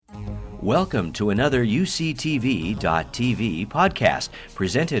Welcome to another UCTV.tv podcast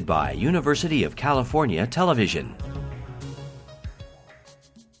presented by University of California Television.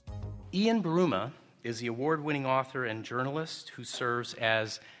 Ian Buruma is the award-winning author and journalist who serves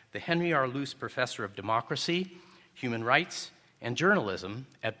as the Henry R. Luce Professor of Democracy, Human Rights, and Journalism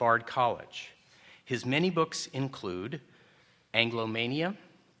at Bard College. His many books include Anglomania,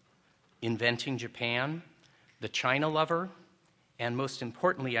 Inventing Japan, The China Lover, and most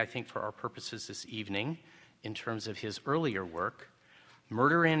importantly, I think for our purposes this evening, in terms of his earlier work,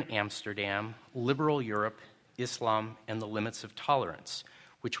 Murder in Amsterdam, Liberal Europe, Islam, and the Limits of Tolerance,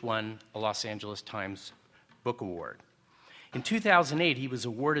 which won a Los Angeles Times Book Award. In 2008, he was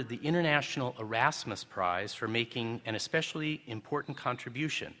awarded the International Erasmus Prize for making an especially important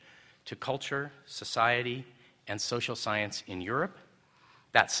contribution to culture, society, and social science in Europe.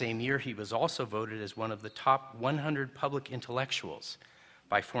 That same year, he was also voted as one of the top 100 public intellectuals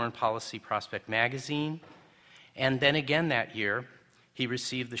by Foreign Policy Prospect magazine. And then again that year, he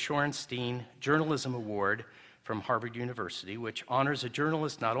received the Shorenstein Journalism Award from Harvard University, which honors a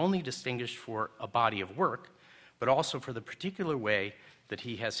journalist not only distinguished for a body of work, but also for the particular way that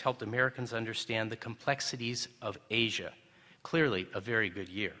he has helped Americans understand the complexities of Asia. Clearly, a very good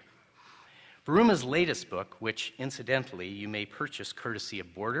year. Buruma's latest book, which incidentally you may purchase courtesy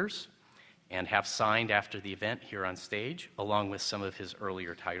of Borders and have signed after the event here on stage, along with some of his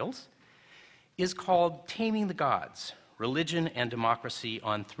earlier titles, is called Taming the Gods, Religion and Democracy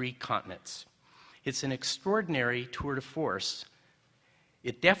on Three Continents. It's an extraordinary tour de force.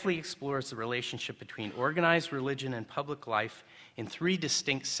 It deftly explores the relationship between organized religion and public life in three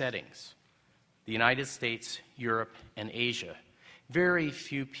distinct settings: the United States, Europe, and Asia. Very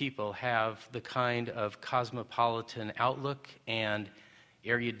few people have the kind of cosmopolitan outlook and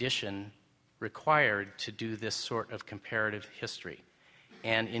erudition required to do this sort of comparative history.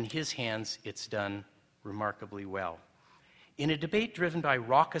 And in his hands, it's done remarkably well. In a debate driven by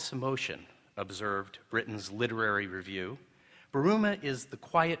raucous emotion, observed Britain's Literary Review, Buruma is the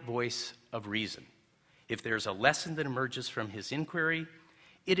quiet voice of reason. If there's a lesson that emerges from his inquiry,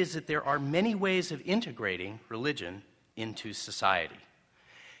 it is that there are many ways of integrating religion into society.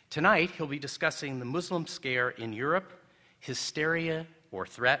 Tonight, he'll be discussing the Muslim scare in Europe, hysteria or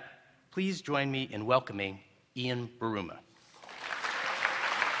threat. Please join me in welcoming Ian Buruma.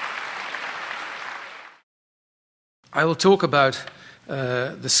 I will talk about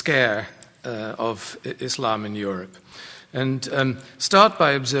the scare of Islam in Europe, and start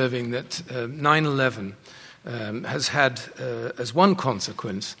by observing that 9/11 has had as one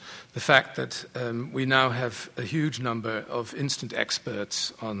consequence the fact that we now have a huge number of instant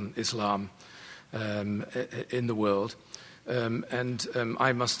experts on Islam in the world. And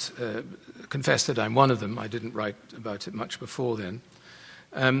I must confess that I'm one of them. I didn't write about it much before then.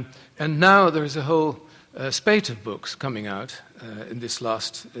 And now there is a whole spate of books coming out in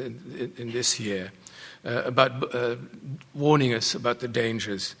this year about warning us about the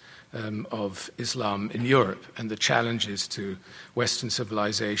dangers of Islam in Europe and the challenges to Western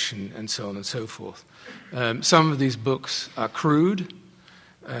civilization and so on and so forth. Some of these books are crude,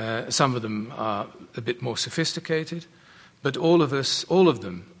 some of them are a bit more sophisticated, but all of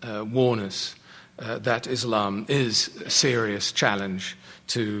them warn us that Islam is a serious challenge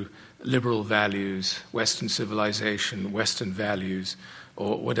to liberal values, Western civilization, Western values,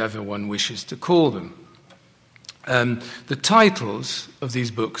 or whatever one wishes to call them. The titles of these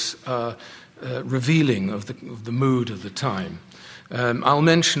books are revealing of the mood of the time. I'll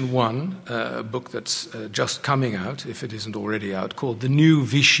mention one, a book that's just coming out, if it isn't already out, called The New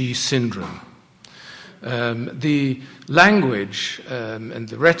Vichy Syndrome. The language and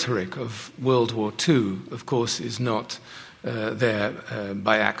the rhetoric of World War II, of course, is not there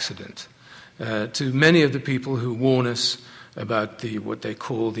by accident. To many of the people who warn us about what they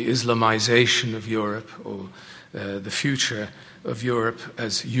call the Islamization of Europe, or the future of Europe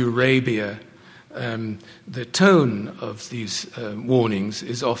as Eurabia, the tone of these warnings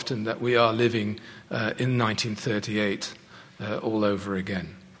is often that we are living in 1938 all over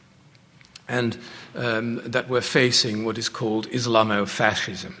again, and that we're facing what is called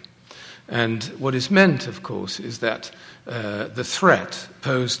Islamofascism. And what is meant, of course, is that the threat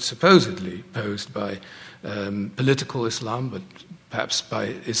supposedly posed by political Islam, but perhaps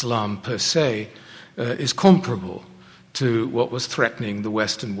by Islam per se, is comparable to what was threatening the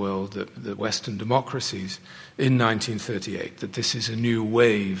Western world, the Western democracies in 1938, that this is a new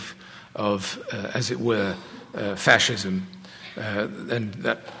wave of, as it were, fascism, and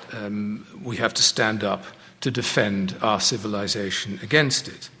that we have to stand up to defend our civilization against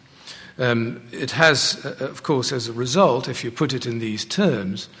it. It has, of course, as a result, if you put it in these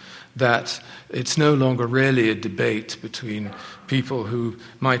terms, that it's no longer really a debate between people who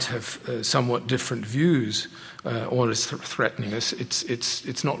might have somewhat different views or is threatening us.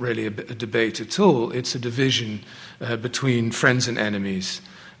 It's not really a debate at all. It's a division between friends and enemies,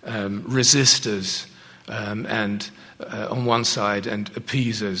 resistors, and on one side, and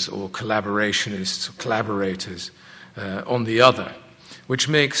appeasers or collaborationists or collaborators on the other, which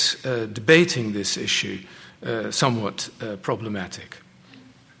makes debating this issue somewhat problematic.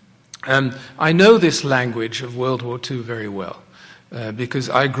 I know this language of World War II very well because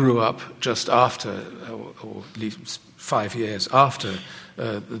I grew up just after, or at least 5 years after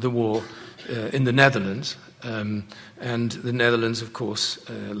the war in the Netherlands. And the Netherlands, of course,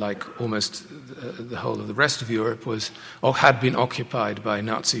 like almost the whole of the rest of Europe, was or had been occupied by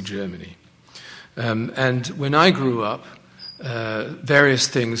Nazi Germany. And when I grew up, various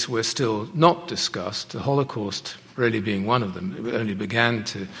things were still not discussed, the Holocaust really being one of them. It only began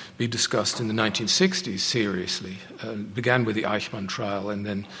to be discussed in the 1960s seriously. Began with the Eichmann trial, and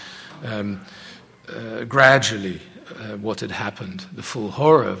then gradually what had happened, the full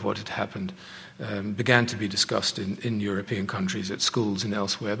horror of what had happened, began to be discussed in European countries at schools and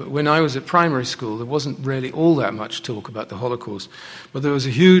elsewhere. But when I was at primary school, there wasn't really all that much talk about the Holocaust, but there was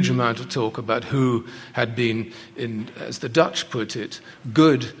a huge amount of talk about who had been, as the Dutch put it,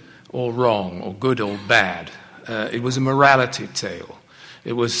 good or wrong, or good or bad. It was a morality tale.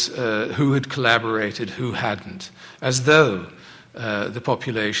 It was who had collaborated, who hadn't, as though the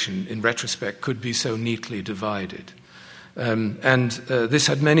population, in retrospect, could be so neatly divided. And this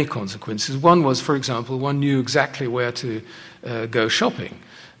had many consequences. One was, for example, one knew exactly where to go shopping.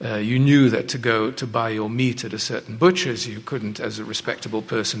 You knew that to go to buy your meat at a certain butcher's, you couldn't, as a respectable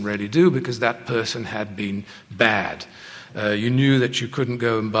person, really do, because that person had been bad. You knew that you couldn't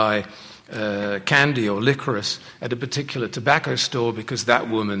go and buy candy or licorice at a particular tobacco store because that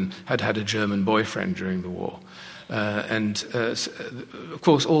woman had had a German boyfriend during the war. And of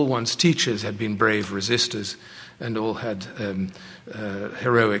course, all one's teachers had been brave resistors and all had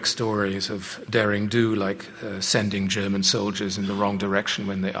heroic stories of daring do, like sending German soldiers in the wrong direction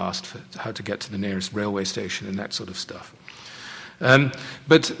when they asked for how to get to the nearest railway station and that sort of stuff.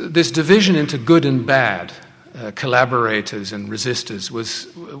 But this division into good and bad, collaborators and resistors,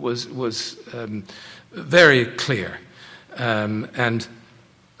 was very clear, and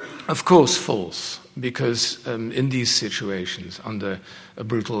of course false, because in these situations, under a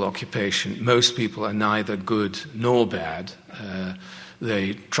brutal occupation, most people are neither good nor bad.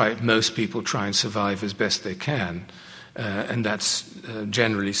 Most people try and survive as best they can, and that's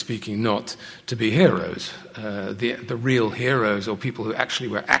generally speaking not to be heroes. The real heroes, or people who actually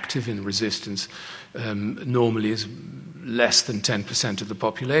were active in resistance, normally is less than 10% of the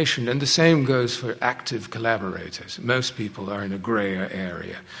population, and the same goes for active collaborators. Most people are in a grayer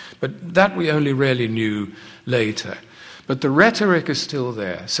area, but that we only really knew later. But the rhetoric is still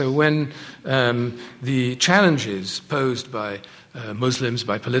there. So when the challenges posed by Muslims,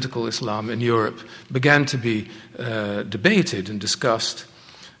 by political Islam in Europe, began to be debated and discussed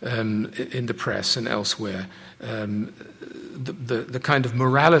in the press and elsewhere, the kind of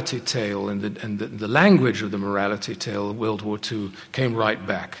morality tale and the language of the morality tale of World War II came right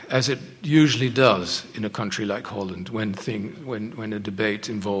back, as it usually does in a country like Holland when a debate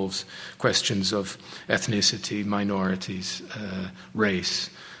involves questions of ethnicity, minorities, race,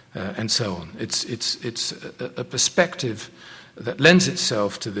 and so on. It's a perspective that lends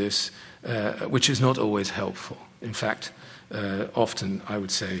itself to this, which is not always helpful. In fact, often I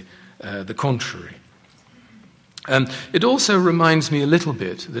would say the contrary. It also reminds me a little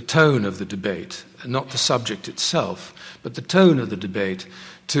bit, the tone of the debate, not the subject itself, but the tone of the debate,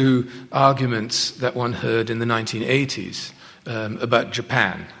 to arguments that one heard in the 1980s about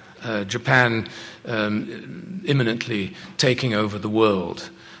Japan. Japan imminently taking over the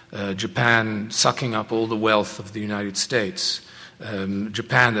world, Japan sucking up all the wealth of the United States,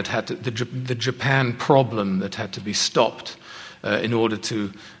 Japan that had to, the Japan problem that had to be stopped in order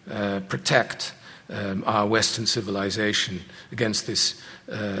to protect our Western civilization against this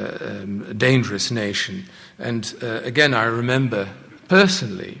dangerous nation. And again, I remember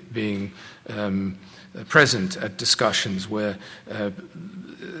personally being present at discussions where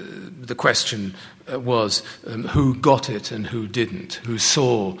the question was who got it and who didn't, who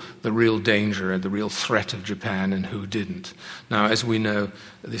saw the real danger and the real threat of Japan and who didn't. Now, as we know,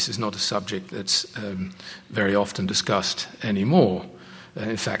 this is not a subject that's very often discussed anymore.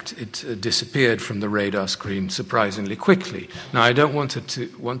 In fact, it disappeared from the radar screen surprisingly quickly. Now, I don't want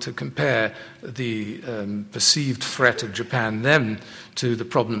to compare the perceived threat of Japan then to the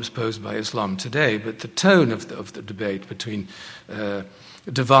problems posed by Islam today, but the tone of the debate between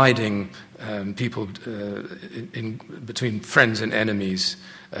dividing people between friends and enemies,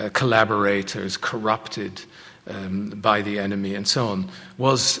 collaborators, corrupted by the enemy, and so on,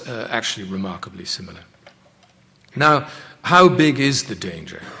 was actually remarkably similar. Now, how big is the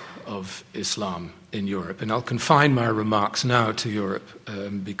danger of Islam in Europe? And I'll confine my remarks now to Europe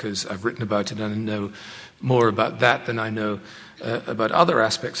because I've written about it and I know more about that than I know about other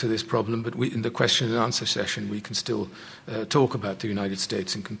aspects of this problem, but in the question and answer session we can still talk about the United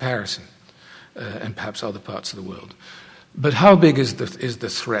States in comparison and perhaps other parts of the world. But how big is the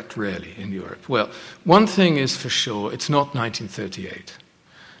threat really in Europe? Well, one thing is for sure, it's not 1938.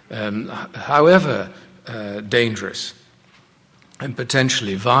 However dangerous and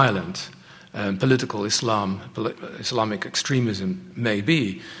potentially violent political Islamic extremism may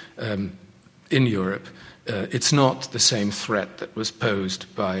be in Europe, it's not the same threat that was posed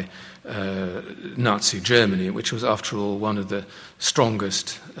by Nazi Germany, which was, after all, one of the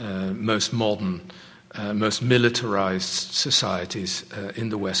strongest, most modern, most militarized societies in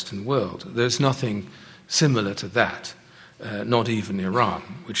the Western world. There's nothing similar to that, not even Iran,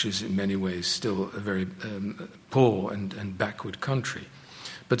 which is in many ways still a very poor and backward country.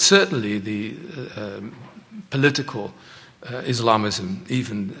 But certainly the political Islamism,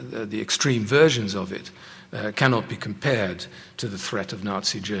 even the extreme versions of it, cannot be compared to the threat of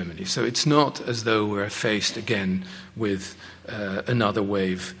Nazi Germany. So it's not as though we're faced again with another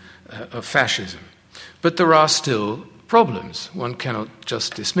wave of fascism. But there are still problems. One cannot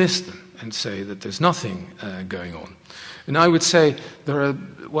just dismiss them and say that there's nothing going on. And I would say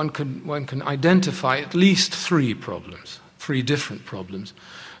one can identify at least three different problems.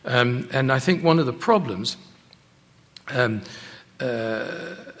 And I think one of the problems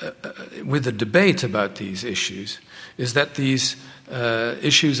with the debate about these issues is that these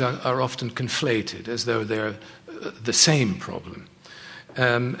issues are often conflated as though they're the same problem.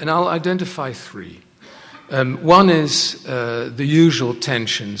 And I'll identify three. One is the usual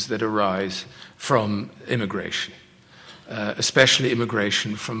tensions that arise from immigration, especially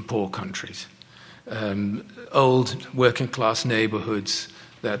immigration from poor countries. Old working-class neighborhoods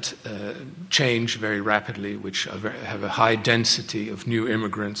that change very rapidly, which have a high density of new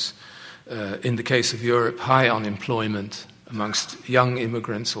immigrants. In the case of Europe, high unemployment amongst young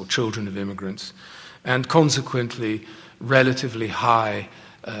immigrants or children of immigrants, and consequently relatively high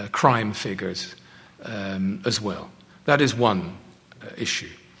crime figures as well. That is one issue.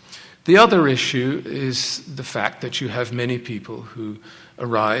 The other issue is the fact that you have many people who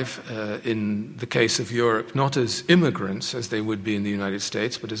arrive, in the case of Europe, not as immigrants as they would be in the United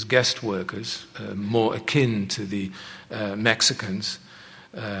States, but as guest workers, more akin to the Mexicans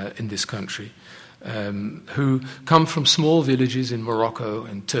in this country, who come from small villages in Morocco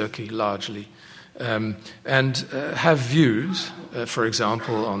and Turkey largely, and have views, for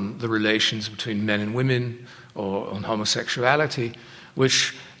example, on the relations between men and women or on homosexuality,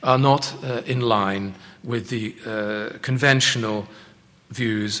 which are not in line with the conventional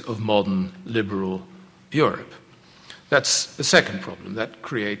views of modern liberal Europe. That's the second problem. That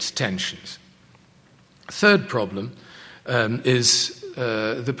creates tensions. Third problem is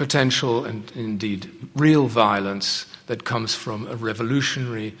the potential and indeed real violence that comes from a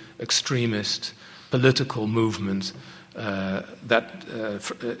revolutionary, extremist political movement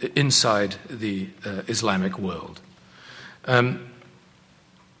inside the Islamic world.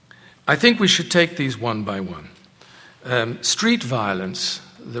 I think we should take these one by one. Street violence,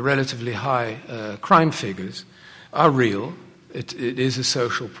 the relatively high crime figures, are real. It is a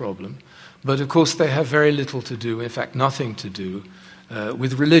social problem. But of course they have very little to do, in fact nothing to do,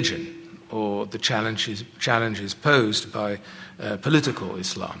 with religion or the challenges posed by political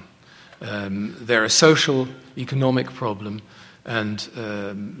Islam. They're a social, economic problem, and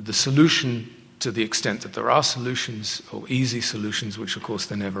the solution, to the extent that there are solutions, or easy solutions, which of course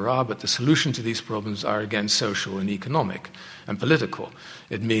there never are, but the solution to these problems are again social and economic and political.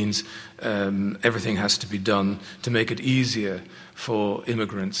 It means everything has to be done to make it easier for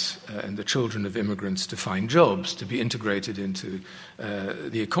immigrants and the children of immigrants to find jobs, to be integrated into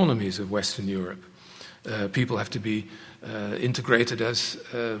the economies of Western Europe. People have to be integrated as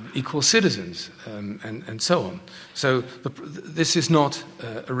equal citizens, and so on. So this is not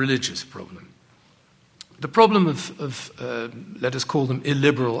a religious problem. The problem of let us call them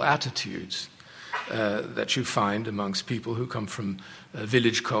illiberal attitudes that you find amongst people who come from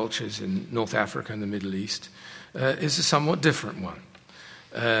village cultures in North Africa and the Middle East is a somewhat different one.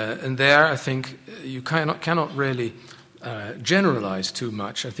 And there, I think, you cannot really generalize too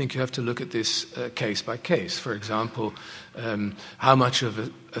much. I think you have to look at this case by case. For example, how much of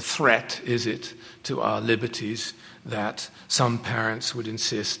a threat is it to our liberties that some parents would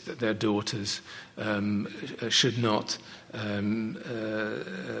insist that their daughters should not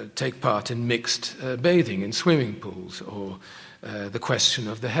take part in mixed bathing in swimming pools, or the question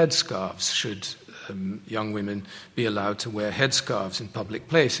of the headscarves. Should young women be allowed to wear headscarves in public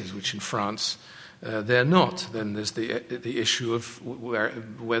places, which in France they're not? Then there's the issue of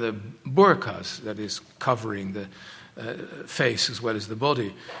whether burqas, that is covering the face as well as the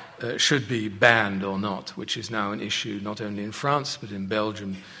body, should be banned or not, which is now an issue not only in France but in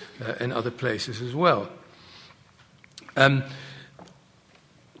Belgium and other places as well.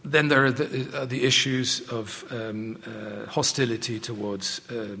 Then there are the issues of hostility towards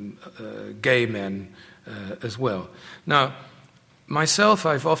gay men as well. Now, myself,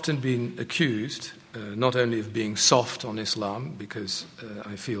 I've often been accused not only of being soft on Islam, because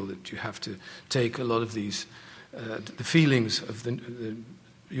I feel that you have to take a lot of these the feelings of the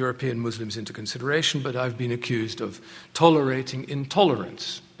European Muslims into consideration, but I've been accused of tolerating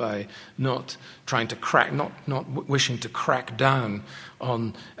intolerance by not wishing to crack down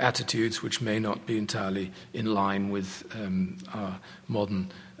on attitudes which may not be entirely in line with our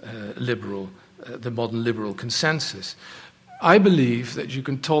modern liberal consensus. I believe that you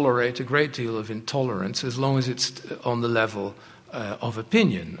can tolerate a great deal of intolerance as long as it's on the level of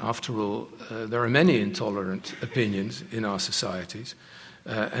opinion. After all, there are many intolerant opinions in our societies,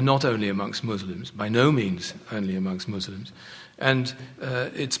 and not only amongst Muslims, by no means only amongst Muslims. And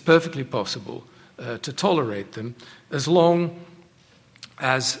it's perfectly possible to tolerate them as long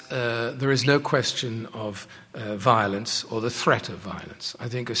as there is no question of violence or the threat of violence. I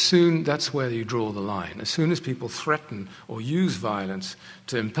think that's where you draw the line. As soon as people threaten or use violence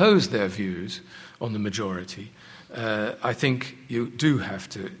to impose their views on the majority, I think you do have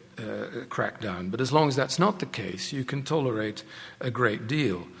to crack down. But as long as that's not the case, you can tolerate a great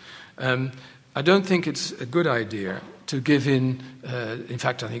deal. I don't think it's a good idea to give in. In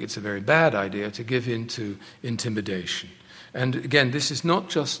fact, I think it's a very bad idea to give in to intimidation. And again, this is not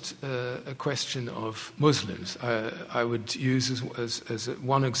just a question of Muslims. I would use as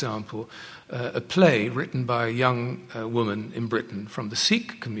one example a play written by a young woman in Britain from the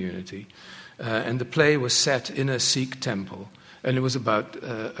Sikh community. And the play was set in a Sikh temple, and it was about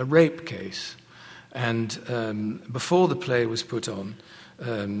a rape case. And before the play was put on,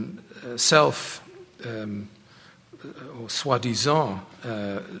 or soi-disant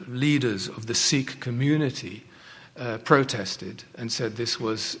leaders of the Sikh community protested and said this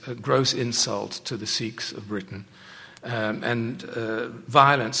was a gross insult to the Sikhs of Britain, and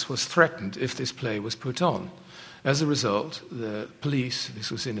violence was threatened if this play was put on. As a result, the police, this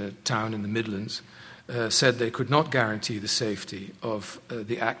was in a town in the Midlands, said they could not guarantee the safety of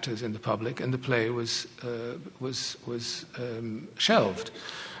the actors in the public, and the play was shelved.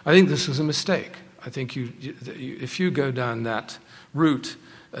 I think this was a mistake. I think if you go down that route,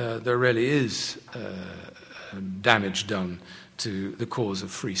 there really is damage done to the cause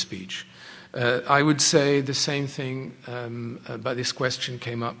of free speech. I would say the same thing, but this question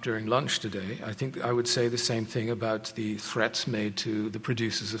came up during lunch today. I think I would say the same thing about the threats made to the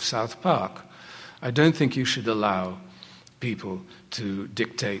producers of South Park. I don't think you should allow people to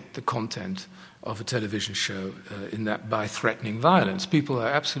dictate the content of a television show by threatening violence. People are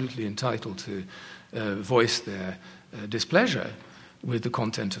absolutely entitled to voice their displeasure with the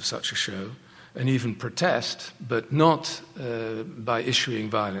content of such a show, and even protest, but not by issuing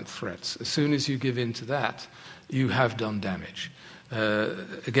violent threats. As soon as you give in to that, you have done damage.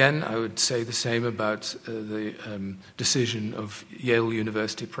 Again, I would say the same about the decision of Yale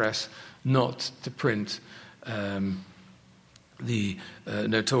University Press not to print the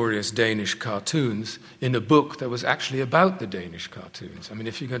notorious Danish cartoons in a book that was actually about the Danish cartoons. I mean,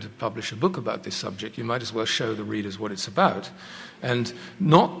 if you're going to publish a book about this subject, you might as well show the readers what it's about, and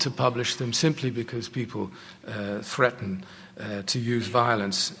not to publish them simply because people threaten to use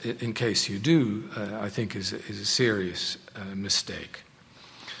violence in case you do, I think is a serious mistake.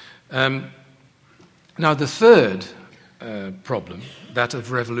 Now, the third problem, that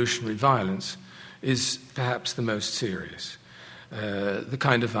of revolutionary violence, is perhaps the most serious. The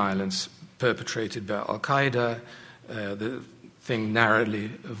kind of violence perpetrated by Al-Qaeda, the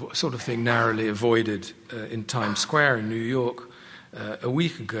sort of thing narrowly avoided in Times Square in New York a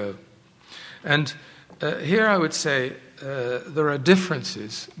week ago. And here I would say there are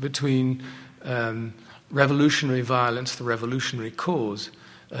differences between revolutionary violence, the revolutionary cause,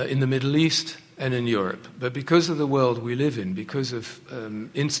 in the Middle East and in Europe. But because of the world we live in, because of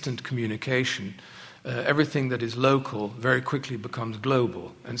instant communication, everything that is local very quickly becomes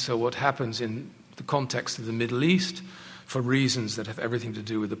global. And so what happens in the context of the Middle East for reasons that have everything to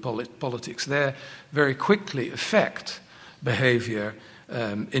do with the politics there very quickly affect behavior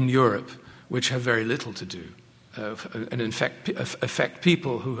in Europe, which have very little to do, and in fact affect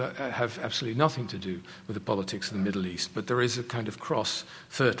people who have absolutely nothing to do with the politics of the Middle East. But there is a kind of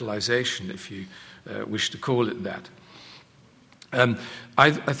cross-fertilization, if you wish to call it that.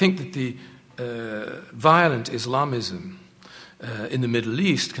 I think that the violent Islamism in the Middle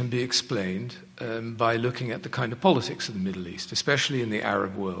East can be explained by looking at the kind of politics of the Middle East, especially in the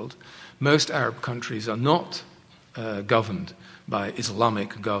Arab world. Most Arab countries are not governed by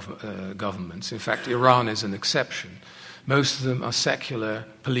Islamic governments. In fact, Iran is an exception. Most of them are secular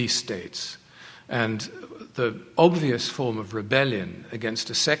police states. And the obvious form of rebellion against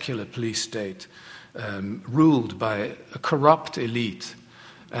a secular police state ruled by a corrupt elite,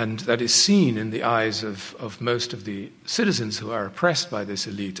 and that is seen in the eyes of most of the citizens who are oppressed by this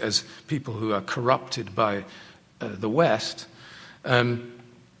elite as people who are corrupted by the West,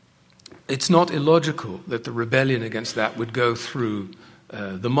 it's not illogical that the rebellion against that would go through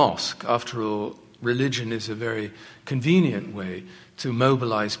the mosque. After all, religion is a very convenient way to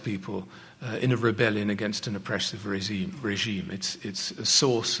mobilize people in a rebellion against an oppressive regime. It's a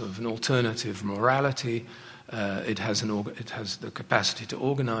source of an alternative morality. It has the capacity to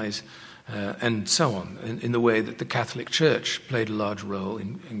organize, and so on, in the way that the Catholic Church played a large role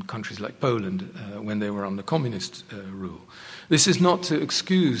in countries like Poland when they were under communist rule. This is not to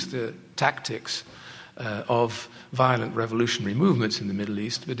excuse the tactics of violent revolutionary movements in the Middle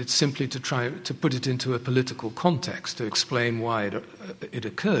East, but it's simply to try to put it into a political context, to explain why it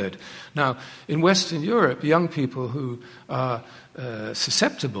occurred. Now, in Western Europe, young people who are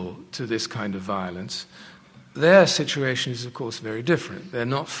susceptible to this kind of violence, their situation is, of course, very different. They're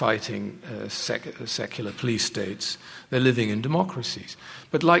not fighting secular police states. They're living in democracies.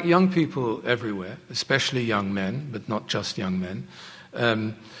 But like young people everywhere, especially young men, but not just young men,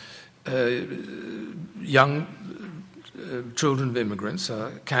 young children of immigrants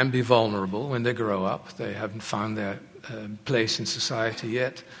can be vulnerable when they grow up. They haven't found their place in society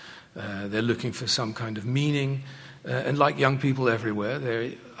yet. They're looking for some kind of meaning. And like young people everywhere,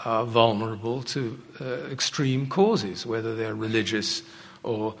 they are vulnerable to extreme causes, whether they're religious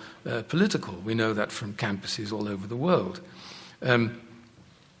or political. We know that from campuses all over the world.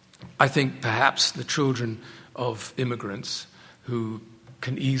 I think perhaps the children of immigrants who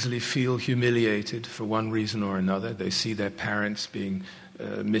can easily feel humiliated for one reason or another. They see their parents being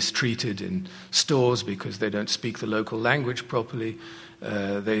mistreated in stores because they don't speak the local language properly.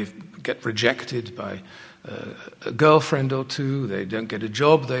 They get rejected by a girlfriend or two. They don't get a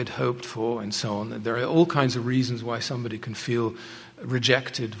job they'd hoped for, and so on. There are all kinds of reasons why somebody can feel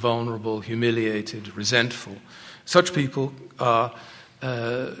rejected, vulnerable, humiliated, resentful. Such people are,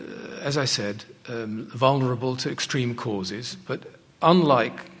 as I said, vulnerable to extreme causes, but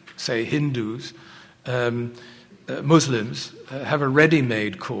unlike, say, Hindus, Muslims have a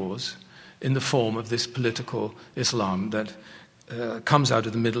ready-made cause in the form of this political Islam that comes out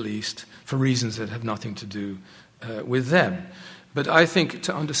of the Middle East for reasons that have nothing to do with them. But I think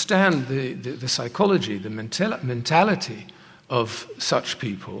to understand the psychology, the mentality of such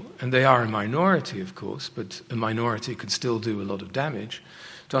people, and they are a minority, of course, but a minority can still do a lot of damage.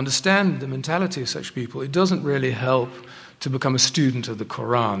 To understand the mentality of such people, it doesn't really help to become a student of the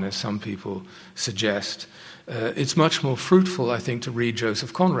Quran, as some people suggest. It's much more fruitful, I think, to read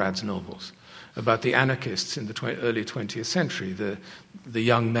Joseph Conrad's novels about the anarchists in the early 20th century, the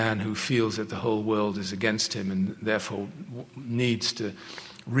young man who feels that the whole world is against him and therefore needs to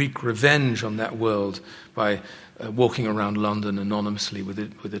wreak revenge on that world by walking around London anonymously with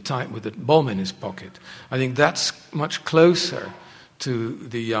a bomb in his pocket. I think that's much closer to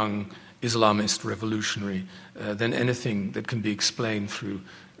the young Islamist revolutionary than anything that can be explained through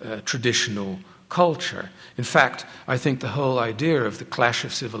traditional culture. In fact, I think the whole idea of the clash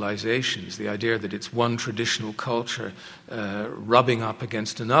of civilizations, the idea that it's one traditional culture rubbing up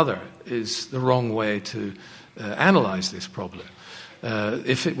against another, is the wrong way to analyze this problem.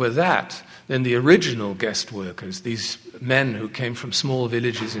 If it were that, then the original guest workers, these men who came from small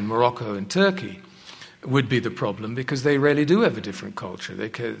villages in Morocco and Turkey, would be the problem, because they really do have a different culture.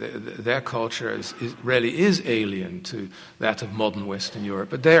 Their culture really is alien to that of modern Western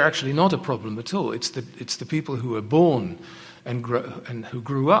Europe, but they're actually not a problem at all. It's the people who were born and who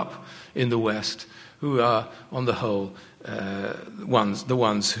grew up in the West who are, on the whole, the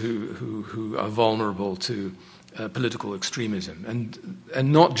ones who are vulnerable to political extremism,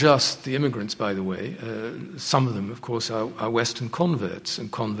 and not just the immigrants, by the way. Some of them, of course, are Western converts,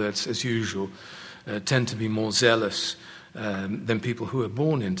 and converts, as usual, tend to be more zealous than people who are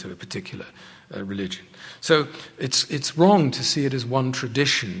born into a particular religion. So it's wrong to see it as one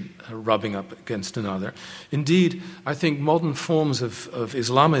tradition rubbing up against another. Indeed, I think modern forms of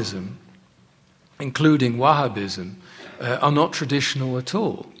Islamism, including Wahhabism, are not traditional at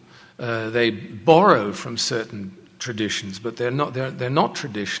all. They borrow from certain traditions, but they're not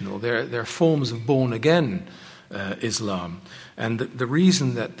traditional. They're forms of born-again Islam. And the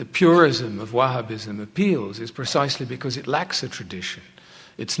reason that the purism of Wahhabism appeals is precisely because it lacks a tradition.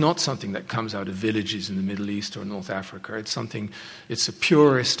 It's not something that comes out of villages in the Middle East or North Africa. It's a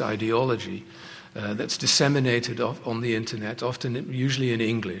purist ideology that's disseminated on the internet, usually in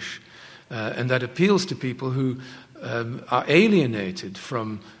English, and that appeals to people who are alienated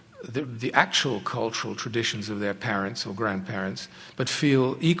from the actual cultural traditions of their parents or grandparents, but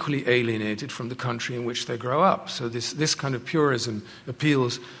feel equally alienated from the country in which they grow up. So this kind of purism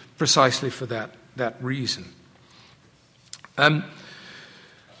appeals precisely for that reason.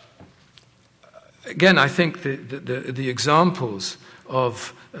 Again, I think the examples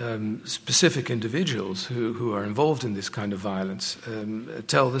of specific individuals who are involved in this kind of violence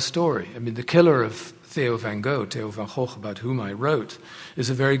tell the story. I mean, the killer of Theo van Gogh, about whom I wrote, is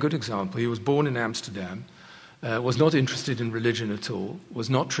a very good example. He was born in Amsterdam, was not interested in religion at all, was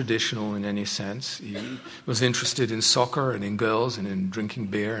not traditional in any sense. He was interested in soccer and in girls and in drinking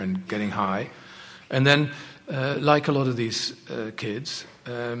beer and getting high. And then, like a lot of these kids,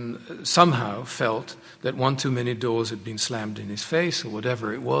 somehow felt that one too many doors had been slammed in his face or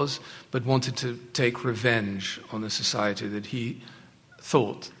whatever it was, but wanted to take revenge on a society that he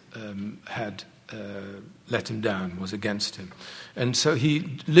thought had let him down, was against him. And so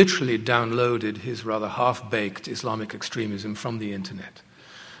he literally downloaded his rather half-baked Islamic extremism from the internet.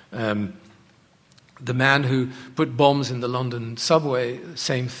 The man who put bombs in the London subway,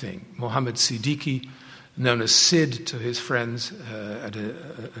 same thing. Mohammed Siddiqui, known as Sid to his friends at a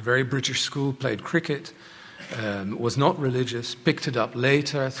very British school, played cricket, was not religious, picked it up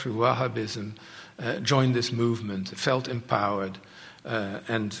later through Wahhabism, joined this movement, felt empowered,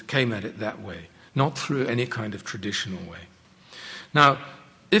 and came at it that way, not through any kind of traditional way. Now,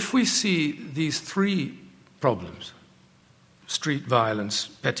 if we see these three problems, street violence,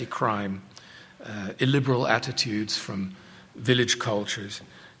 petty crime, illiberal attitudes from village cultures,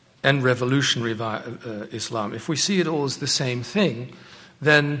 and revolutionary Islam, if we see it all as the same thing,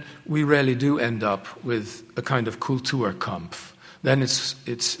 then we rarely do end up with a kind of Kulturkampf. Then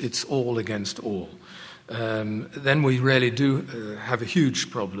it's all against all. Then we really do have a huge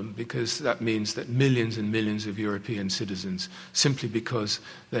problem, because that means that millions and millions of European citizens, simply because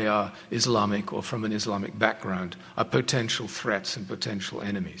they are Islamic or from an Islamic background, are potential threats and potential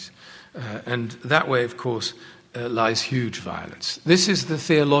enemies. And that way, of course, lies huge violence. This is the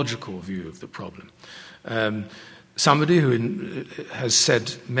theological view of the problem. Somebody who has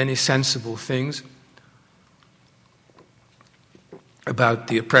said many sensible things about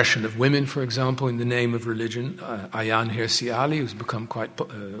the oppression of women, for example, in the name of religion. Ayaan Hirsi Ali, who's become quite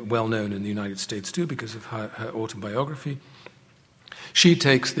well known in the United States too because of her autobiography. She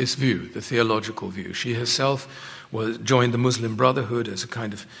takes this view, the theological view. She herself joined the Muslim Brotherhood as a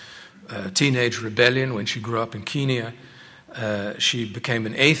kind of teenage rebellion when she grew up in Kenya. She became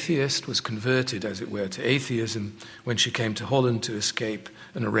an atheist, was converted, as it were, to atheism when she came to Holland to escape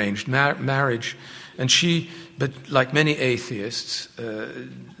an arranged marriage. And but like many atheists,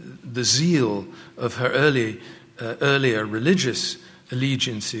 the zeal of her earlier religious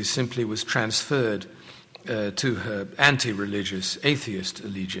allegiances simply was transferred to her anti-religious atheist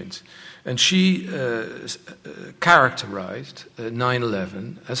allegiance. And she characterized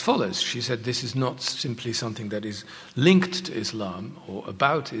 9/11 as follows. She said, this is not simply something that is linked to Islam or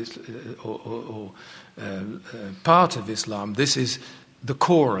about or part of Islam. This is the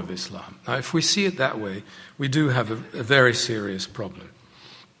core of Islam. Now, if we see it that way, we do have a very serious problem.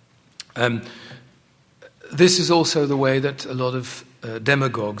 This is also the way that a lot of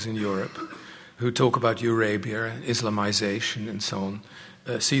demagogues in Europe who talk about Eurabia, Islamization, and so on,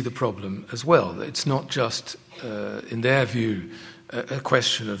 see the problem as well. It's not just, in their view, a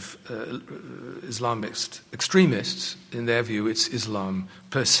question of Islamist extremists. In their view, it's Islam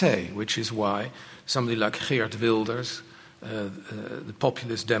per se, which is why somebody like Geert Wilders, the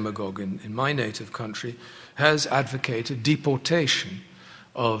populist demagogue in my native country, has advocated deportation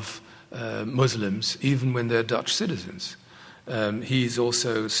of Muslims, even when they're Dutch citizens. He's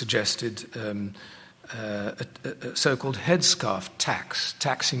also suggested a so-called headscarf tax,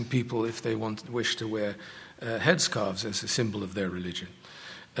 taxing people if they wish to wear headscarves as a symbol of their religion.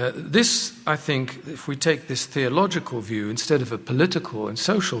 This, I think, if we take this theological view instead of a political and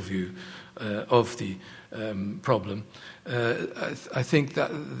social view of the problem, I think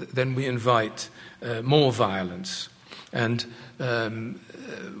that then we invite more violence. And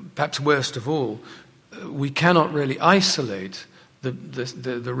perhaps worst of all, we cannot really isolate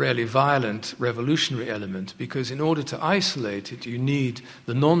the really violent revolutionary element, because in order to isolate it, you need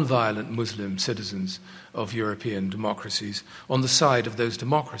the non-violent Muslim citizens of European democracies on the side of those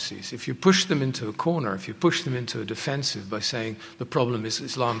democracies. If you push them into a corner, if you push them into a defensive by saying the problem is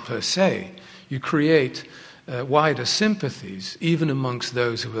Islam per se, you create wider sympathies, even amongst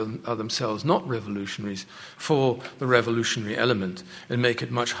those who are themselves not revolutionaries, for the revolutionary element, and make it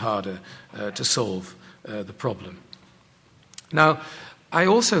much harder to solve the problem. Now, I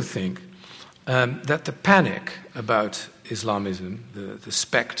also think that the panic about Islamism, the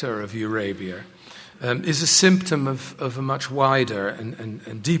spectre of Eurabia, is a symptom of a much wider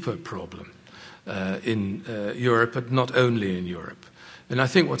and deeper problem in Europe, but not only in Europe. And I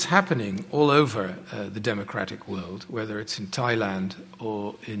think what's happening all over the democratic world, whether it's in Thailand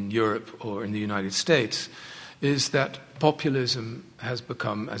or in Europe or in the United States, is that populism has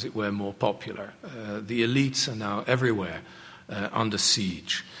become, as it were, more popular. The elites are now everywhere under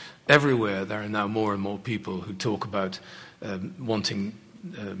siege. Everywhere there are now more and more people who talk about wanting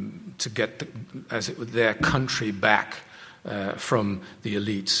to get, as it were, their country back from the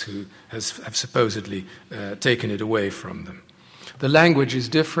elites who have supposedly taken it away from them. The language is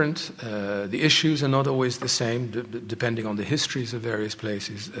different. The issues are not always the same, depending on the histories of various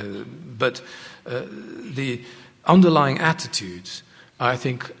places. But the underlying attitudes, I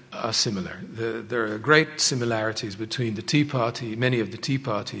think, are similar. There are great similarities between the Tea Party, many of the Tea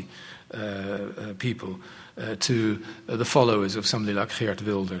Party people, to the followers of somebody like Geert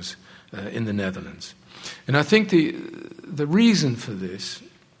Wilders in the Netherlands. And I think the reason for this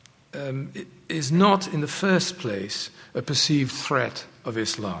is not, in the first place, a perceived threat of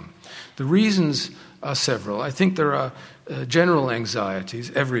Islam. The reasons are several. I think there are general anxieties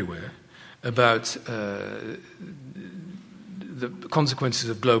everywhere about the consequences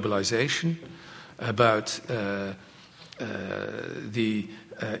of globalization, about the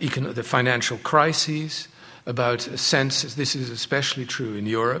financial crises, about a sense, this is especially true in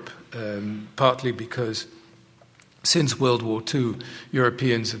Europe, partly because since World War II,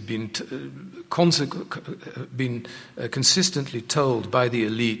 Europeans have been consistently told by the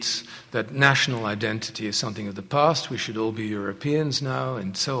elites that national identity is something of the past, we should all be Europeans now,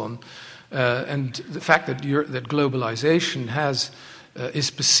 and so on. And the fact that globalization is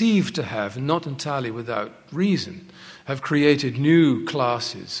perceived to have, not entirely without reason, have created new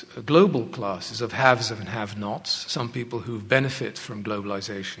classes, global classes of haves and have-nots, some people who benefit from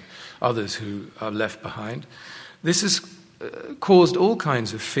globalization, others who are left behind. This has caused all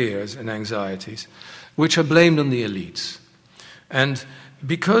kinds of fears and anxieties, which are blamed on the elites. And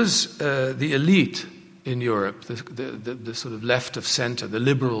because the elite in Europe, the sort of left of center, the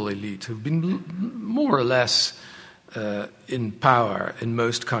liberal elite, who've been more or less in power in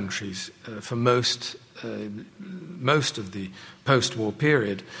most countries for most of the post-war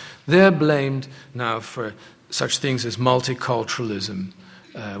period, they're blamed now for such things as multiculturalism,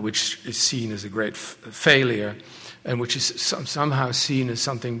 which is seen as a great failure, and which is somehow seen as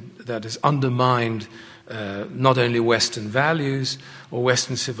something that has undermined not only Western values or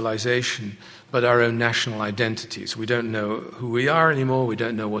Western civilization, but our own national identities. We don't know who we are anymore, we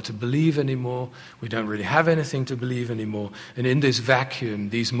don't know what to believe anymore, we don't really have anything to believe anymore. And in this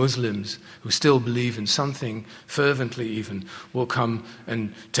vacuum, these Muslims who still believe in something, fervently even, will come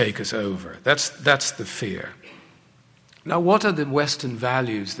and take us over. That's the fear. Now, what are the Western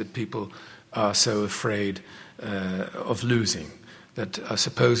values that people are so afraid of losing, that are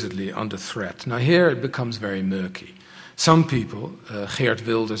supposedly under threat? Now, here it becomes very murky. Some people, Geert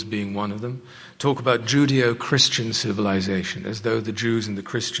Wilders being one of them, talk about Judeo-Christian civilization, as though the Jews and the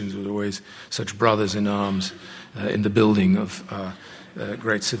Christians were always such brothers in arms in the building of our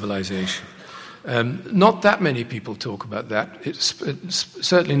great civilization. Not that many people talk about that. It's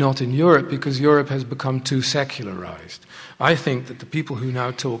certainly not in Europe, because Europe has become too secularized. I think that the people who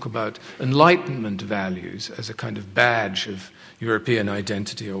now talk about Enlightenment values as a kind of badge of European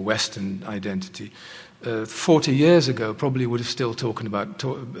identity or Western identity 40 years ago probably would have still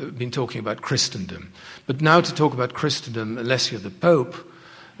been talking about Christendom. But now to talk about Christendom, unless you're the Pope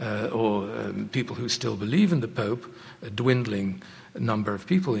or people who still believe in the Pope, a dwindling number of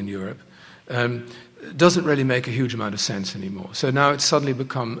people in Europe, doesn't really make a huge amount of sense anymore. So now it's suddenly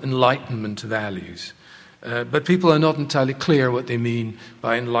become Enlightenment values. But people are not entirely clear what they mean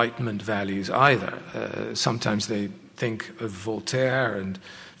by Enlightenment values either. Sometimes they think of Voltaire and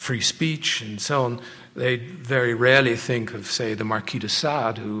free speech and so on, they very rarely think of, say, the Marquis de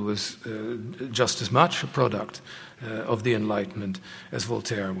Sade, who was just as much a product of the Enlightenment as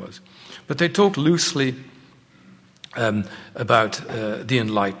Voltaire was. But they talk loosely about the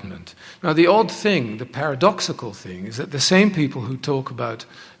Enlightenment. Now, the odd thing, the paradoxical thing, is that the same people who talk about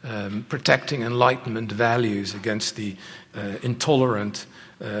protecting Enlightenment values against the intolerant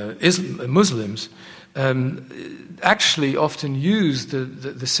Muslims actually often use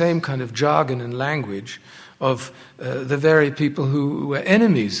the same kind of jargon and language of the very people who were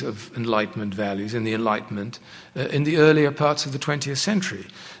enemies of Enlightenment values in the Enlightenment in the earlier parts of the 20th century.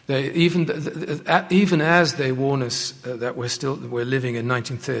 They, even as they warn us that we're living in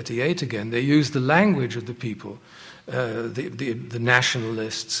 1938 again, they use the language of the people, the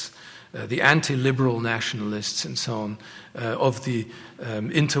nationalists, the anti-liberal nationalists and so on, of the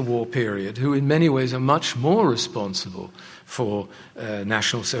interwar period, who in many ways are much more responsible for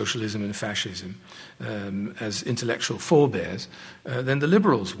National Socialism and fascism as intellectual forebears than the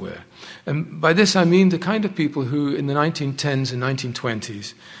liberals were. And by this I mean the kind of people who in the 1910s and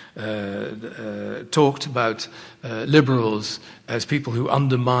 1920s talked about liberals as people who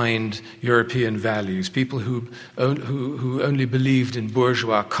undermined European values, people who only believed in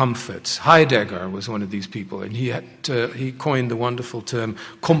bourgeois comforts. Heidegger was one of these people, and he coined the wonderful term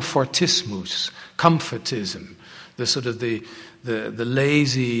comfortismus, comfortism, the sort of the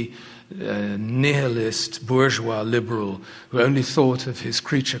lazy, nihilist bourgeois liberal who only thought of his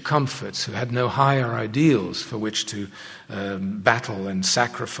creature comforts, who had no higher ideals for which to battle and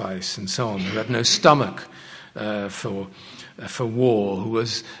sacrifice and so on, who had no stomach for war, who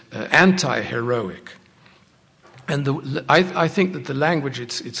was anti-heroic. And I think that the language,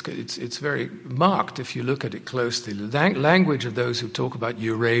 it's very marked if you look at it closely. The language of those who talk about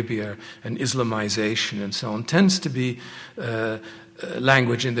Eurabia and Islamization and so on tends to be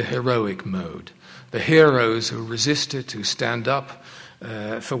language in the heroic mode. The heroes who resist it, who stand up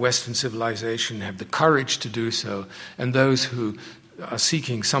for Western civilization, have the courage to do so, and those who are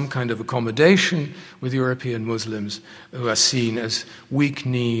seeking some kind of accommodation with European Muslims, who are seen as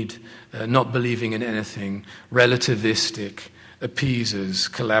weak-kneed, not believing in anything, relativistic, appeasers,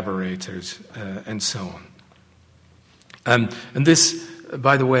 collaborators, and so on. And this,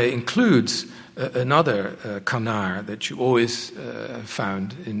 by the way, includes another canard that you always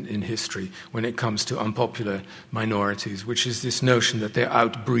found in history when it comes to unpopular minorities, which is this notion that they're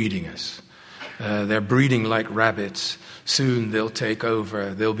outbreeding us. They're breeding like rabbits. Soon they'll take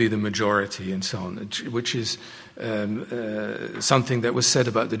over, they'll be the majority, and so on, which is something that was said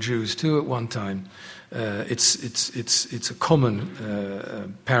about the Jews too at one time. It's a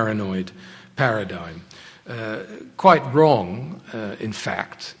common paranoid paradigm. Quite wrong, in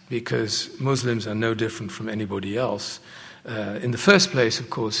fact, because Muslims are no different from anybody else. In the first place,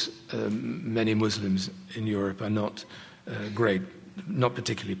 of course, many Muslims in Europe are not not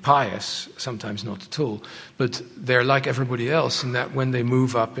particularly pious, sometimes not at all, but they're like everybody else in that when they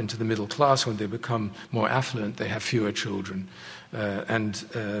move up into the middle class, when they become more affluent, they have fewer children,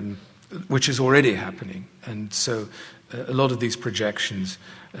 and which is already happening. And so a lot of these projections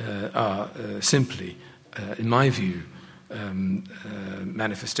are simply, in my view,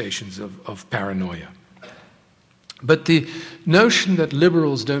 manifestations of paranoia. But the notion that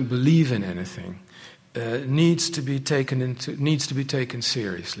liberals don't believe in anything needs to be taken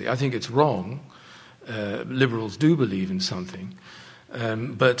seriously. I think it's wrong. Liberals do believe in something,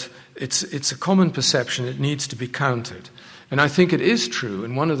 but it's a common perception. It needs to be countered, and I think it is true.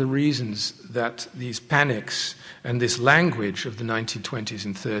 And one of the reasons that these panics and this language of the 1920s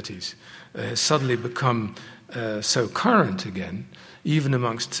and 30s has suddenly become so current again, even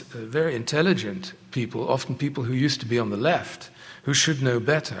amongst very intelligent people, often people who used to be on the left, who should know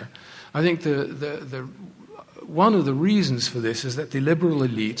better. I think one of the reasons for this is that the liberal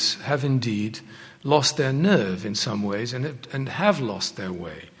elites have indeed lost their nerve in some ways and have lost their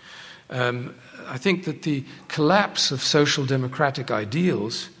way. I think that the collapse of social democratic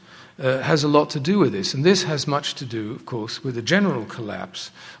ideals has a lot to do with this. And this has much to do, of course, with the general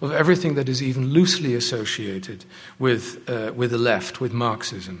collapse of everything that is even loosely associated with the left, with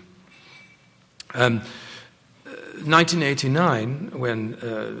Marxism. 1989, when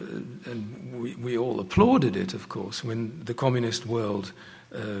and we all applauded it, of course, when the communist world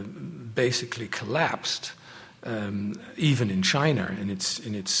basically collapsed, even in China in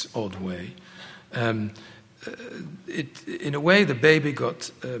its odd way. In a way, the baby got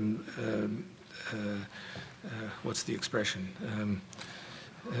what's the expression?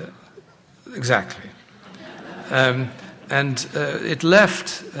 Exactly. And it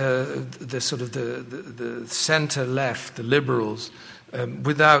left the sort of the center left, the liberals,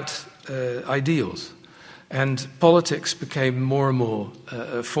 without ideals. and politics became more and more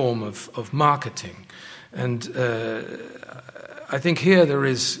a form of marketing. And I think here there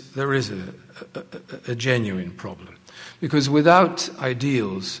is a genuine problem, because without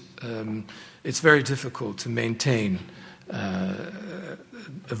ideals, it's very difficult to maintain a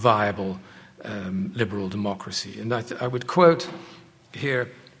viable liberal democracy. And I would quote here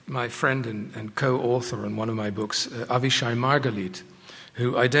my friend and co-author on one of my books, Avishai Margalit,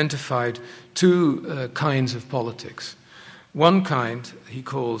 who identified two kinds of politics. One kind he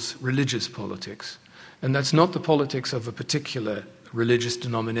calls religious politics, and that's not the politics of a particular religious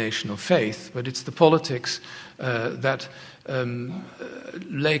denomination or faith, but it's the politics that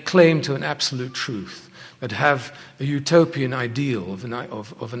lay claim to an absolute truth, that have a utopian ideal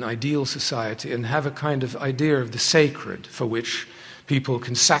of an ideal society, and have a kind of idea of the sacred for which people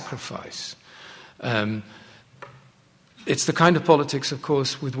can sacrifice. It's the kind of politics, of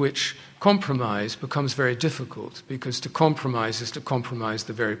course, with which compromise becomes very difficult, because to compromise is to compromise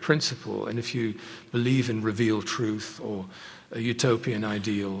the very principle. And if you believe in revealed truth or a utopian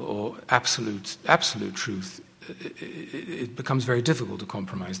ideal or absolute truth, it becomes very difficult to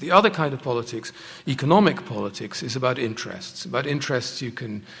compromise. The other kind of politics, economic politics, is about interests. About interests you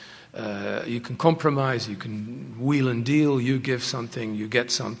can compromise, you can wheel and deal, you give something, you get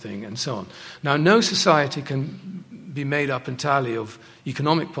something, and so on. Now, no society can be made up entirely of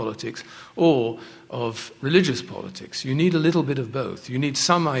economic politics or of religious politics. You need a little bit of both. You need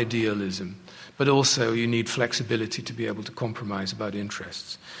some idealism, but also you need flexibility to be able to compromise about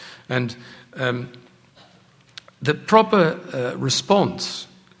interests. And the proper response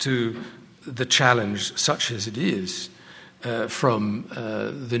to the challenge, such as it is, from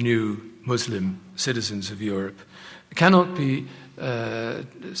the new Muslim citizens of Europe, cannot be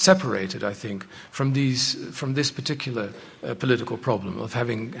separated, I think, from this particular political problem of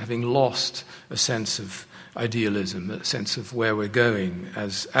having lost a sense of idealism, a sense of where we're going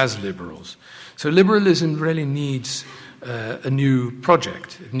as liberals. So liberalism really needs a new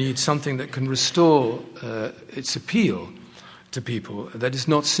project. It needs something that can restore its appeal to people, that is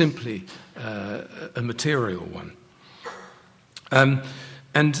not simply a material one.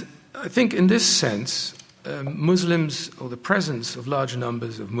 And I think in this sense, Muslims, or the presence of large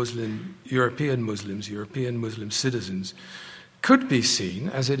numbers of European Muslim citizens, could be seen,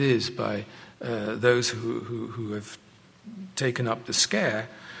 as it is by those who have taken up the scare,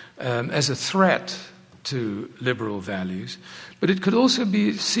 as a threat to liberal values. But it could also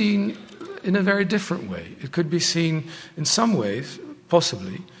be seen in a very different way. It could be seen in some ways,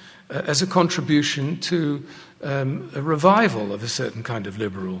 possibly, as a contribution to a revival of a certain kind of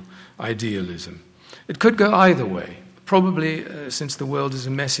liberal idealism. It could go either way. Probably, since the world is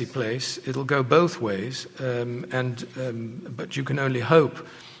a messy place, it'll go both ways, but you can only hope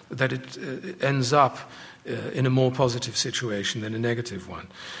that it ends up in a more positive situation than a negative one.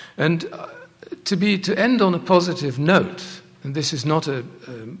 And to end on a positive note, and this is not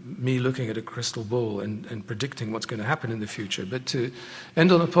me looking at a crystal ball and predicting what's going to happen in the future, but to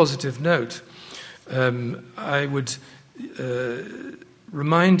end on a positive note, I would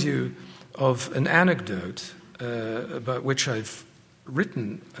remind you of an anecdote about which I've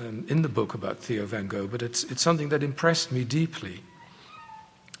written in the book about Theo van Gogh, but it's something that impressed me deeply.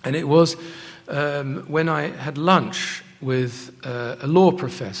 And it was when I had lunch with a law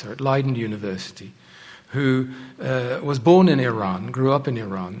professor at Leiden University who was born in Iran, grew up in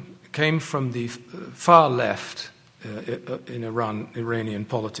Iran, came from the far left in Iranian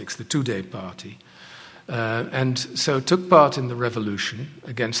politics, the Tudeh party, and so took part in the revolution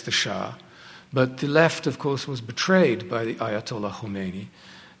against the Shah. But the left, of course, was betrayed by the Ayatollah Khomeini,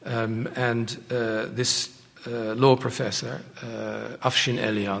 and this law professor, Afshin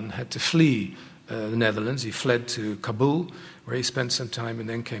Elian, had to flee the Netherlands. He fled to Kabul, where he spent some time, and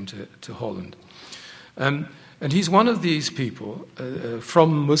then came to Holland. And he's one of these people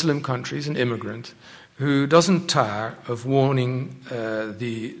from Muslim countries, an immigrant, who doesn't tire of warning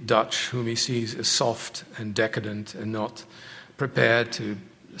the Dutch, whom he sees as soft and decadent and not prepared to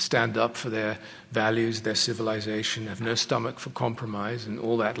stand up for their values, their civilization, have no stomach for compromise, and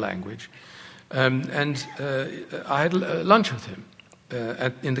all that language. And I had lunch with him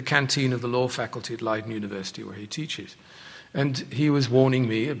in the canteen of the law faculty at Leiden University, where he teaches. And he was warning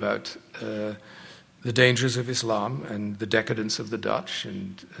me about the dangers of Islam and the decadence of the Dutch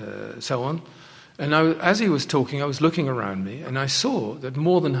and so on. And as he was talking, I was looking around me, and I saw that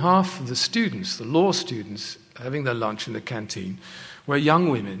more than half of the students, the law students, having their lunch in the canteen, were young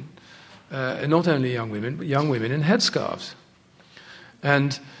women, and not only young women, but young women in headscarves.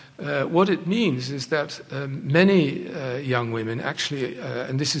 And What it means is that many young women actually,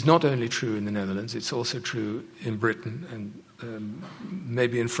 and this is not only true in the Netherlands, it's also true in Britain and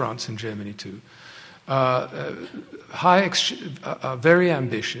maybe in France and Germany too, are very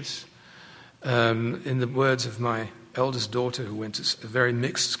ambitious. In the words of my eldest daughter, who went to a very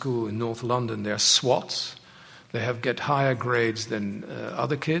mixed school in North London, they're SWATs. They get higher grades than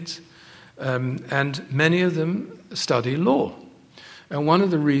other kids. And many of them study law. And one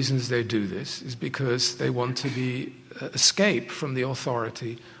of the reasons they do this is because they want to escape from the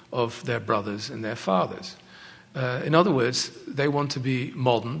authority of their brothers and their fathers. In other words, they want to be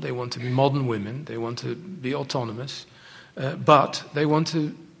modern, they want to be modern women, they want to be autonomous, but they want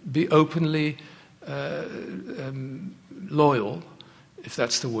to be openly loyal, if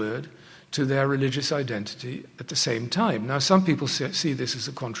that's the word, to their religious identity at the same time. Now, some people see this as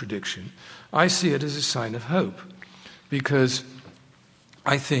a contradiction. I see it as a sign of hope, because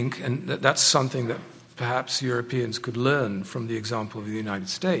I think, and that's something that perhaps Europeans could learn from the example of the United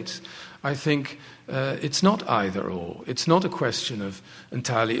States, I think it's not either or. It's not a question of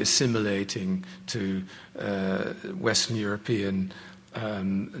entirely assimilating to Western European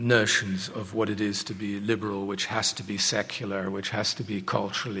notions of what it is to be liberal, which has to be secular, which has to be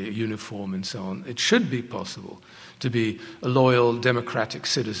culturally uniform and so on. It should be possible to be a loyal democratic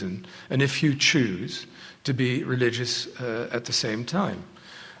citizen, and if you choose, to be religious at the same time.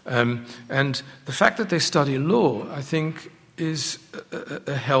 And the fact that they study law, I think, is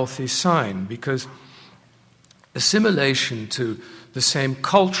a healthy sign, because assimilation to the same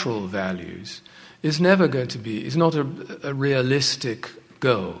cultural values is never going to be, is not a realistic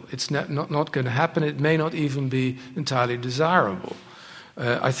goal. It's not going to happen. It may not even be entirely desirable.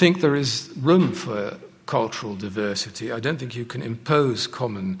 I think there is room for cultural diversity. I don't think you can impose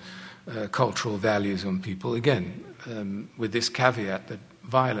common cultural values on people, again, with this caveat that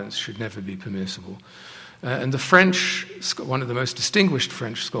violence should never be permissible. And the French, one of the most distinguished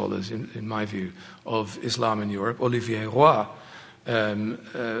French scholars, in my view, of Islam in Europe, Olivier Roy,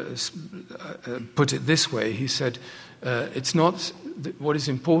 put it this way. He said, it's not, what is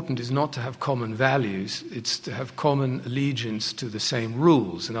important is not to have common values, it's to have common allegiance to the same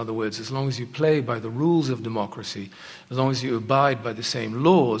rules. In other words, as long as you play by the rules of democracy, as long as you abide by the same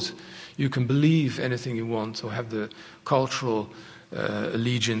laws, you can believe anything you want or have the cultural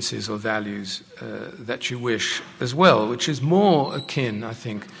allegiances or values that you wish as well, which is more akin, I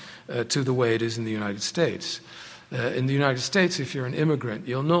think, to the way it is in the United States. In the United States, if you're an immigrant,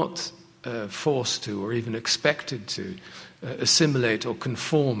 you're not forced to or even expected to assimilate or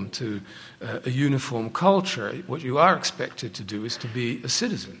conform to a uniform culture. What you are expected to do is to be a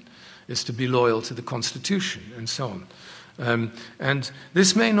citizen, is to be loyal to the Constitution, and so on. And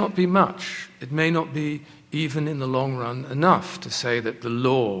this may not be much. It may not be even in the long run enough to say that the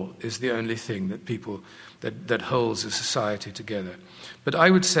law is the only thing that people that holds a society together. But I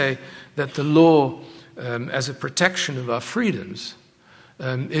would say that the law, as a protection of our freedoms,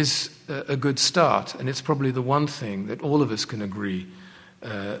 is a good start, and it's probably the one thing that all of us can agree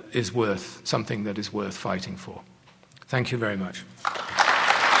is worth something that is worth fighting for. Thank you very much.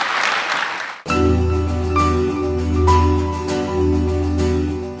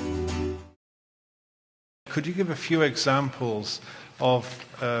 Could you give a few examples of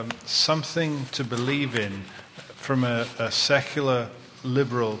something to believe in from a secular,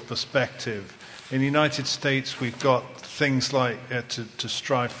 liberal perspective? In the United States, we've got things like to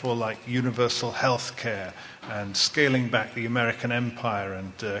strive for, like universal health care and scaling back the American empire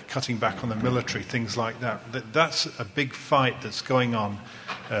and cutting back on the military, things like that. That's a big fight that's going on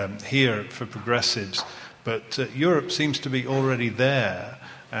here for progressives. But Europe seems to be already there.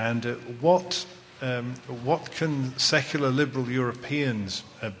 And what can secular liberal Europeans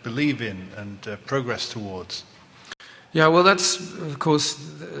believe in and progress towards? Yeah, well, that's, of course,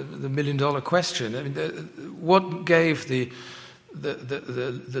 the million-dollar question. I mean, what gave the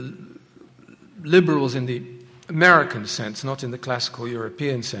liberals in the American sense, not in the classical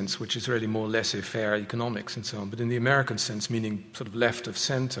European sense, which is really more laissez-faire economics and so on, but in the American sense, meaning sort of left of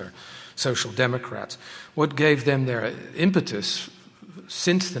center, social democrats, what gave them their impetus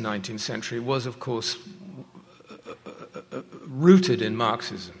since the 19th century was, of course, rooted in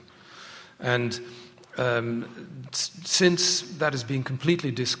Marxism. And since that has been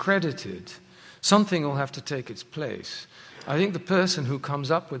completely discredited, something will have to take its place. I think the person who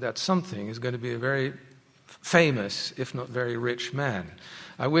comes up with that something is going to be a very famous, if not very rich man.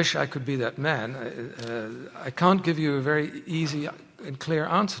 I wish I could be that man. I can't give you a very easy and clear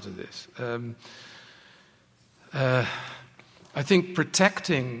answer to this. I think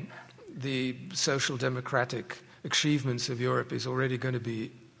protecting the social democratic achievements of Europe is already going to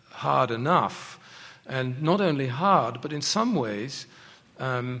be hard enough, and not only hard, but in some ways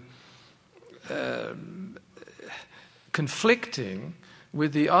conflicting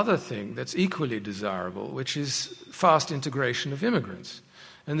with the other thing that's equally desirable, which is fast integration of immigrants.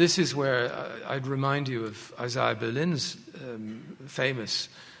 And this is where I'd remind you of Isaiah Berlin's famous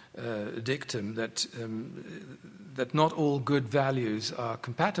dictum that not all good values are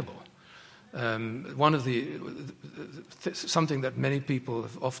compatible. One of something that many people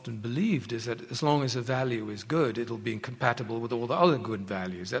have often believed is that as long as a value is good, it'll be compatible with all the other good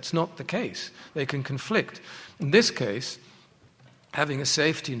values. That's not the case. They can conflict. In this case, having a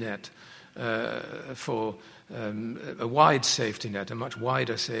safety net for a wide safety net, a much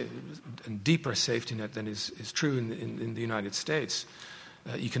wider and deeper safety net than is true in the United States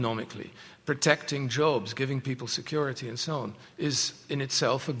economically, protecting jobs, giving people security and so on, is in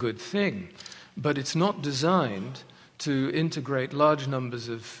itself a good thing. But it's not designed to integrate large numbers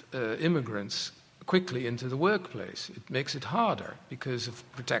of immigrants quickly into the workplace. It makes it harder because of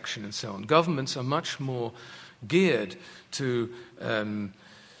protection and so on. Governments are much more geared to,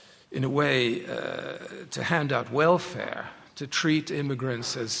 in a way, to hand out welfare, to treat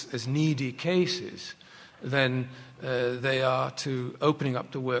immigrants as needy cases, than they are to opening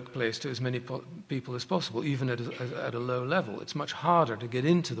up the workplace to as many people as possible, even at a low level. It's much harder to get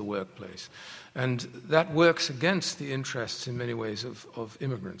into the workplace. And that works against the interests, in many ways, of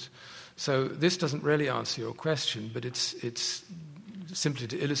immigrants. So this doesn't really answer your question, but it's simply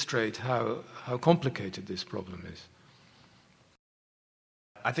to illustrate how complicated this problem is.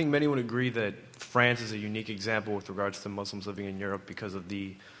 I think many would agree that France is a unique example with regards to Muslims living in Europe because of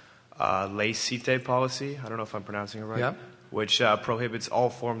the laïcité policy, I don't know if I'm pronouncing it right, yeah, which prohibits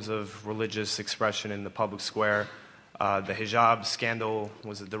all forms of religious expression in the public square. The hijab scandal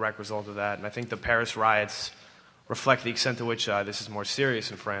was a direct result of that, and I think the Paris riots reflect the extent to which this is more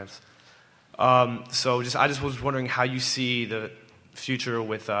serious in France. So I just was wondering how you see the future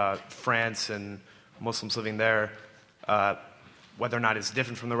with France and Muslims living there, whether or not it's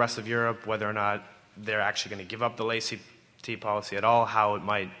different from the rest of Europe, whether or not they're actually going to give up the laïcité policy at all, how it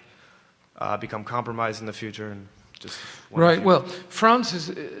might become compromised in the future. And just right. Well, France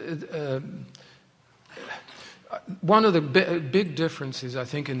is one of the big differences, I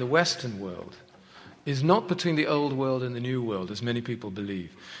think, in the Western world is not between the old world and the new world, as many people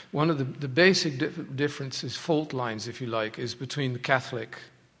believe. One of the basic differences, fault lines, if you like, is between the Catholic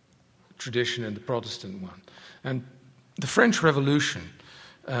tradition and the Protestant one. And the French Revolution,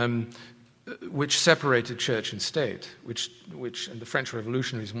 which separated church and state, and the French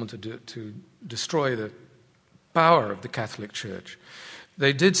revolutionaries wanted to destroy the power of the Catholic Church.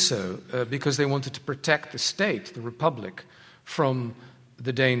 They did so because they wanted to protect the state, the republic, from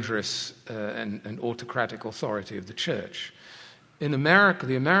the dangerous and autocratic authority of the church. In America,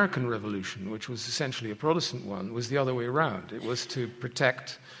 the American Revolution, which was essentially a Protestant one, was the other way around. It was to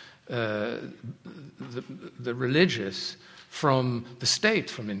protect the religious from the state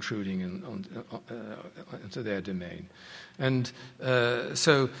from intruding into their domain. And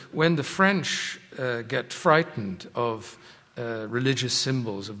so when the French get frightened of religious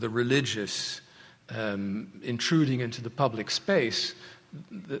symbols, of the religious intruding into the public space,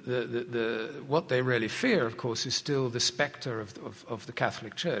 what they really fear, of course, is still the specter of the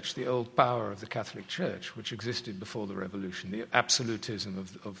Catholic Church, the old power of the Catholic Church, which existed before the Revolution, the absolutism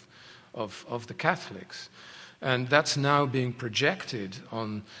of the Catholics. And that's now being projected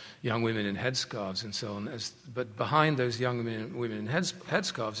on young women in headscarves and so on. But behind those young women in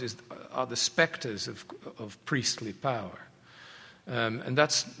headscarves are the specters of priestly power. And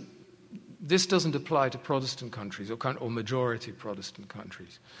this doesn't apply to Protestant countries or majority Protestant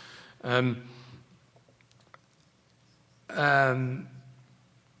countries. The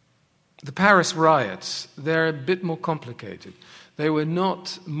Paris riots, they're a bit more complicated. They were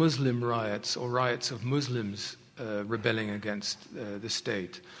not Muslim riots or riots of Muslims rebelling against the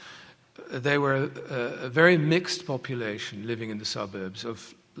state. They were a very mixed population living in the suburbs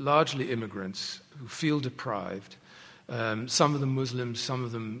of largely immigrants who feel deprived. Some of them Muslims, some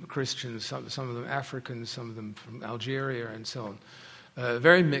of them Christians, some of them Africans, some of them from Algeria, and so on. A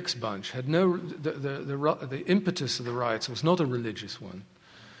very mixed bunch. The impetus of the riots was not a religious one.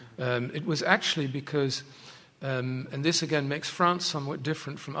 It was actually because, and this again makes France somewhat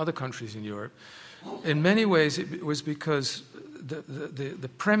different from other countries in Europe. In many ways, it was because the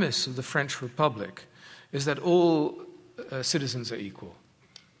premise of the French Republic is that all citizens are equal,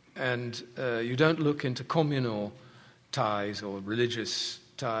 and you don't look into communal ties or religious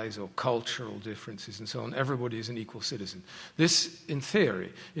ties or cultural differences and so on. Everybody is an equal citizen. This in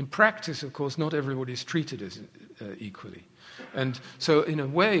theory. In practice, of course, not everybody is treated equally. And so, in a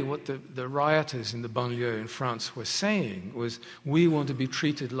way, what the rioters in the banlieue in France were saying was, we want to be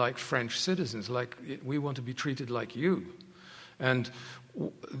treated like French citizens, like we want to be treated like you. And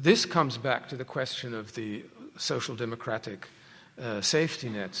this comes back to the question of the social democratic safety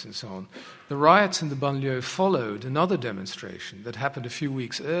nets and so on. The riots in the banlieue followed another demonstration that happened a few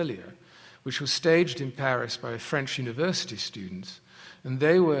weeks earlier, which was staged in Paris by French university students. And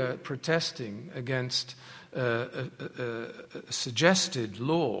they were protesting against a suggested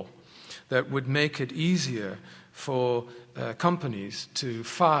law that would make it easier for companies to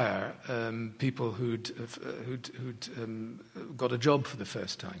fire people who'd got a job for the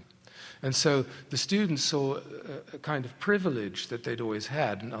first time. And so the students saw a kind of privilege that they'd always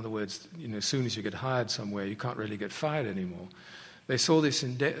had. In other words, as soon as you get hired somewhere, you can't really get fired anymore. They saw this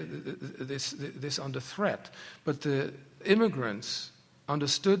this under threat. But the immigrants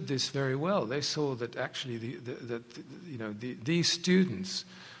understood this very well. They saw that actually these students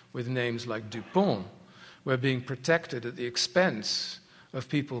with names like Dupont were being protected at the expense of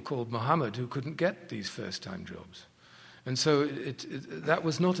people called Mohammed who couldn't get these first-time jobs. And so that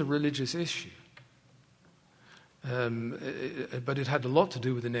was not a religious issue. But it had a lot to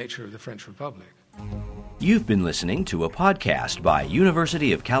do with the nature of the French Republic. You've been listening to a podcast by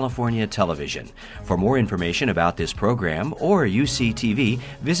University of California Television. For more information about this program or UCTV,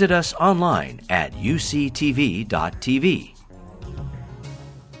 visit us online at uctv.tv.